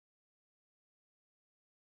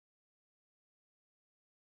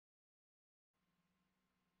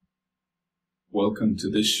Welcome to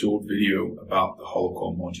this short video about the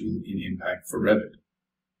Hollowcore module in Impact for Revit.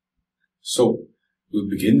 So, we'll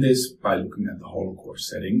begin this by looking at the Hollowcore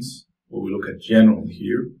settings, where we look at General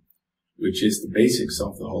here, which is the basics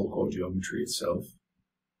of the Hollowcore geometry itself.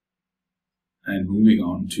 And moving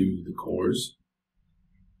on to the cores.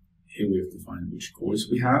 Here we have defined which cores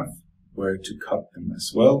we have, where to cut them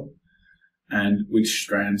as well, and which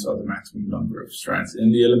strands are the maximum number of strands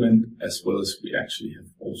in the element, as well as we actually have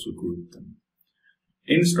also grouped them.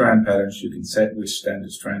 In strand patterns, you can set which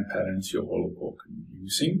standard strand patterns your Hollowcore can be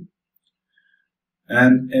using.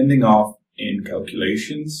 And ending off in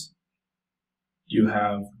calculations, you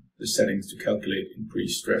have the settings to calculate in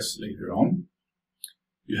pre-stress later on.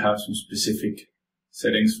 You have some specific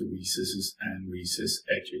settings for recesses and recess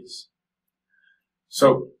edges.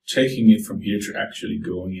 So, taking it from here to actually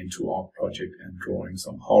going into our project and drawing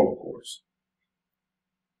some Hollowcores.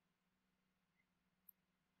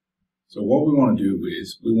 So what we want to do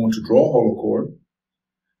is, we want to draw Hollowcore.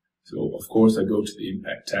 So of course I go to the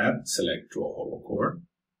Impact tab, select Draw Hollowcore.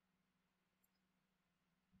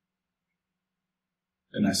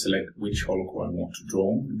 Then I select which Hollowcore I want to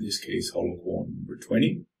draw, in this case Hollowcore number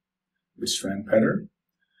 20, with strand pattern.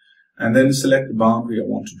 And then select the boundary I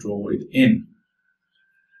want to draw it in.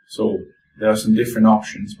 So there are some different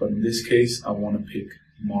options, but in this case I want to pick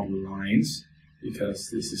model lines, because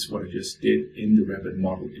this is what I just did in the Revit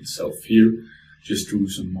model itself here. Just drew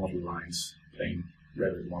some model lines, plain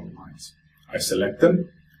Revit model lines. I select them,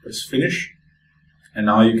 press finish, and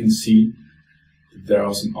now you can see that there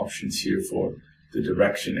are some options here for the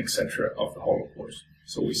direction, etc. of the Hollowcores.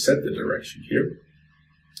 So we set the direction here,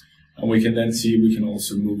 and we can then see we can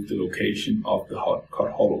also move the location of the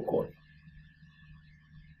cut Hollowcore.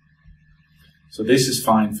 So this is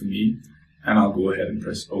fine for me. And I'll go ahead and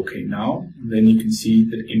press OK now. And then you can see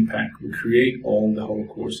that Impact will create all the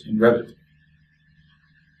Hollowcores in Revit.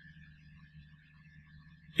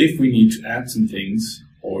 If we need to add some things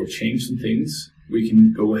or change some things, we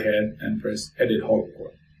can go ahead and press Edit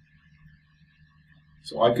Hollowcore.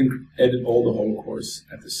 So I can edit all the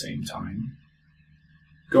Hollowcores at the same time.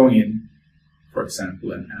 Going in, for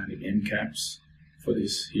example, and adding end caps. For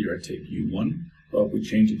this here I take U1, but we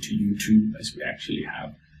change it to U2 as we actually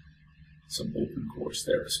have some open cores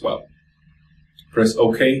there as well. Press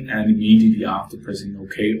OK, and immediately after pressing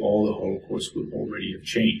OK, all the Hollowcores will already have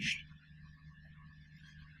changed.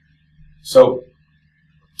 So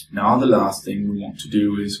now the last thing we want to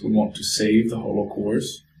do is we want to save the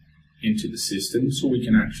Hollowcores into the system so we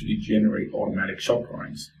can actually generate automatic shop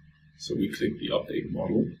drawings. So we click the Update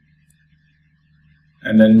Model,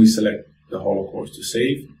 and then we select the Hollowcores to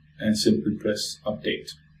save and simply press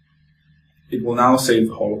Update. It will now save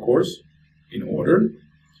the Hollowcores in order,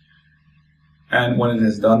 and when it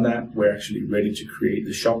has done that, we're actually ready to create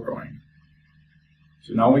the shop drawing.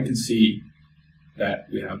 So now we can see that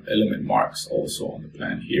we have element marks also on the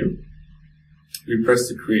plan here. We press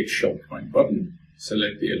the Create Shop Drawing button,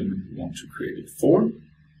 select the element we want to create it for,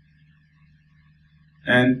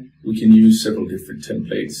 and we can use several different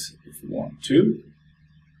templates if we want to.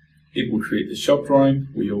 It will create the shop drawing,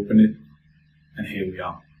 we open it, and here we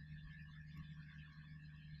are.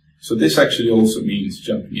 So this actually also means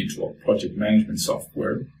jumping into our project management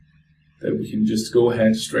software, that we can just go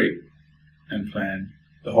ahead straight and plan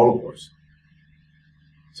the Hollowcores.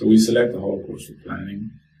 So we select the Hollowcores for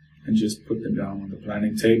planning and just put them down on the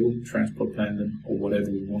planning table, transport plan them, or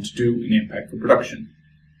whatever we want to do in Impact for production.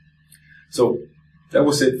 So that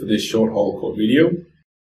was it for this short Hollowcore video.